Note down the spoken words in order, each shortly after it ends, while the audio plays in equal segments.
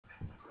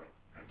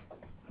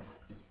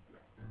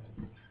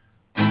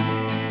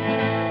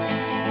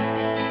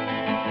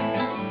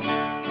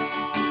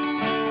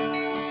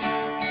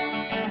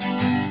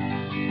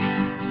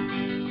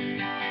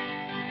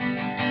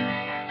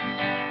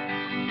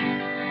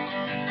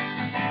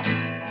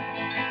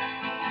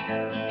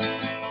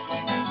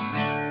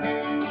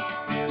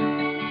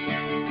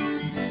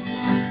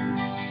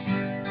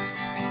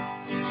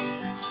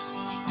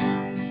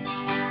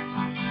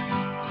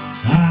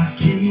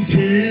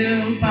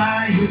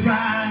your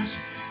eyes,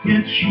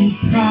 yet you've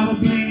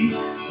probably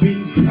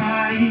been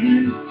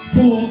crying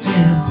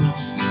forever.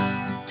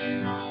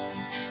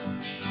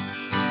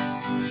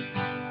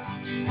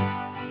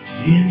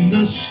 In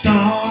the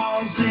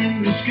stars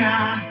in the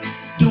sky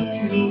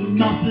don't mean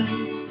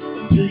nothing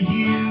to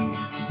you.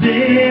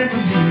 They're a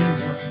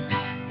mirror.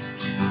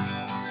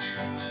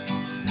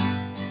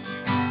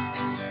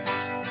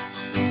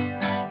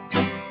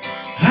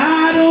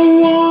 I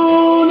don't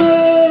wanna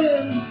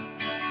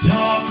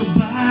talk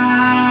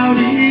about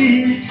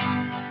it,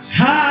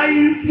 how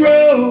you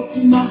broke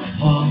my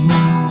heart.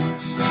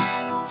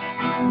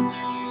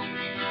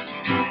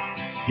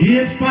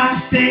 If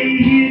I stay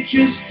here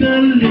just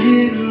a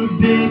little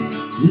bit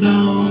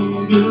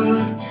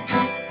longer,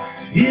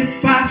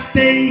 if I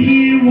stay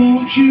here,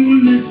 won't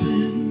you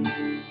listen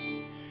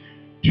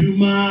to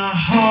my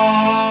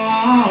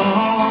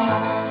heart?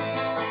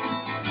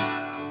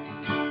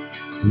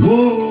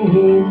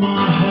 Whoa,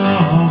 my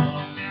heart.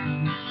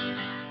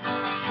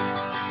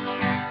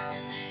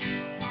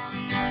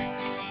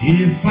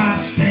 If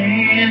I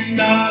stand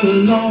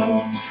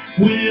alone,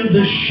 will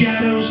the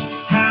shadows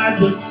hide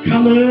the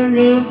color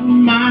of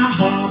my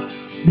heart?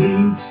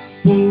 Blue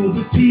for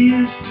the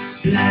tears,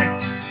 black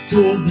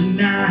for the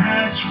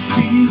night. You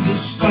feel the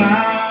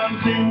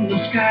stars in the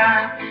sky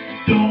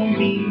don't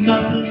mean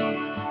nothing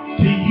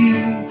to you.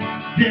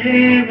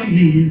 They're a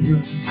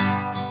mirror.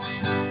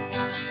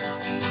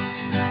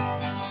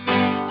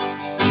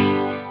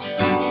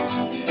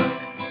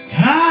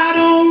 I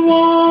don't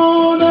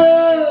wanna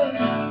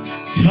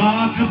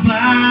talk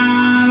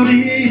about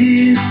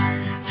it,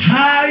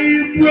 how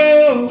you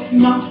broke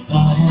my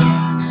heart.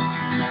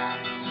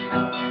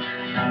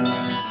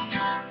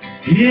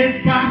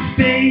 If I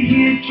stay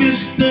here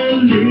just a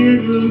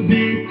little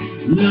bit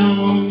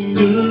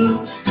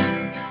longer,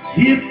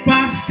 if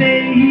I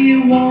stay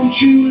here,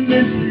 won't you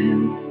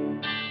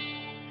listen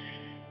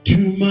to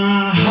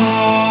my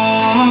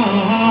heart?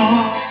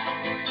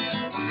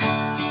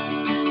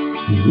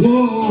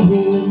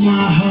 Whoa,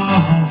 my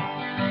heart.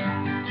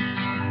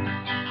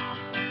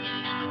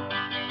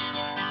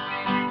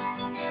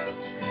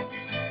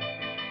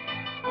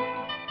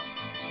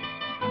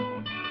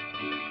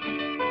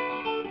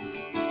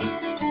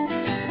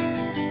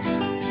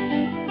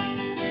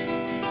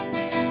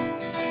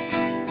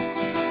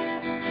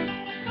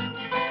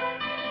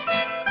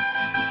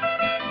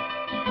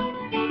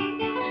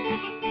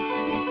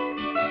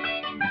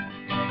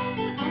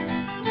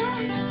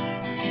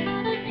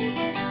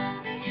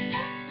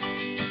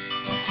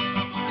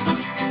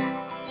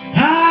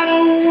 I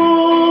don't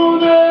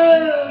wanna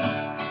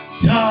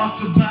talk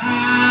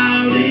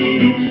about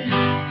it,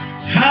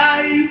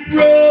 how you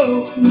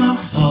broke my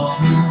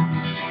heart.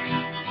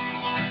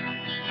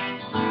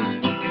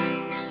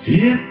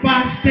 If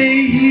I stay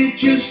here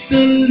just a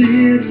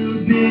little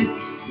bit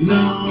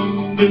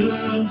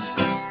longer,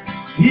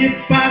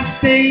 if I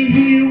stay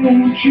here,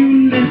 won't you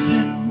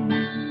listen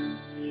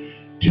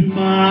to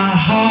my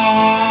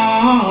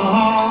heart?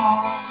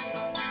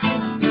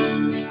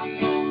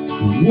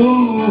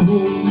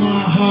 Whoa,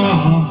 my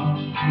heart.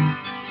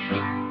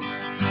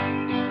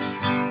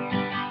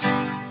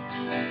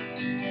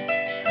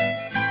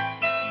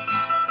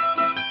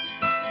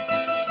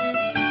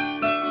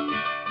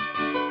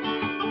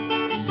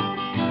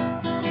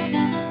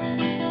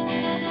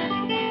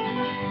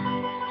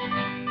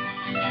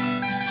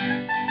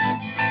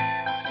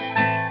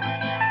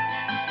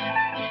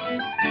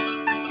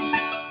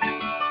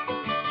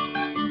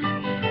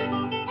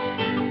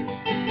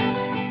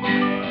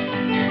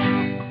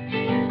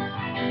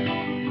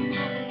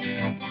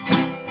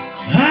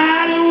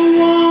 I don't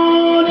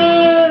wanna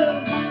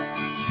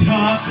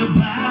talk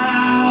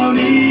about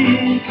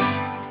it,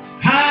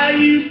 how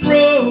you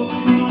broke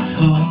my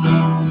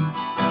heart.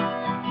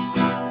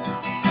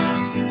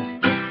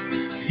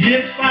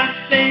 If I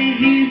stay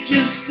here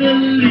just a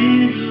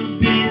little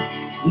bit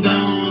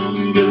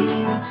longer,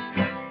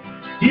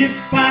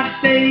 if I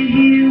stay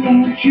here,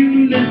 won't you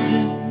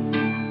listen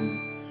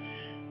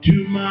to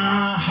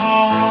my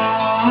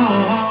heart?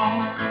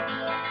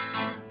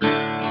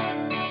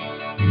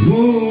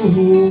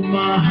 Whoa,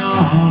 my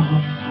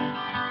heart.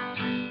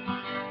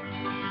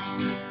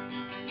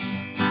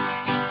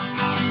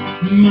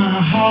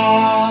 My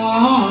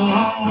heart.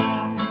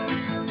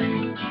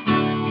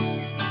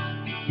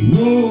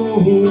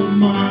 Whoa,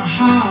 my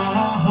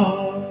heart.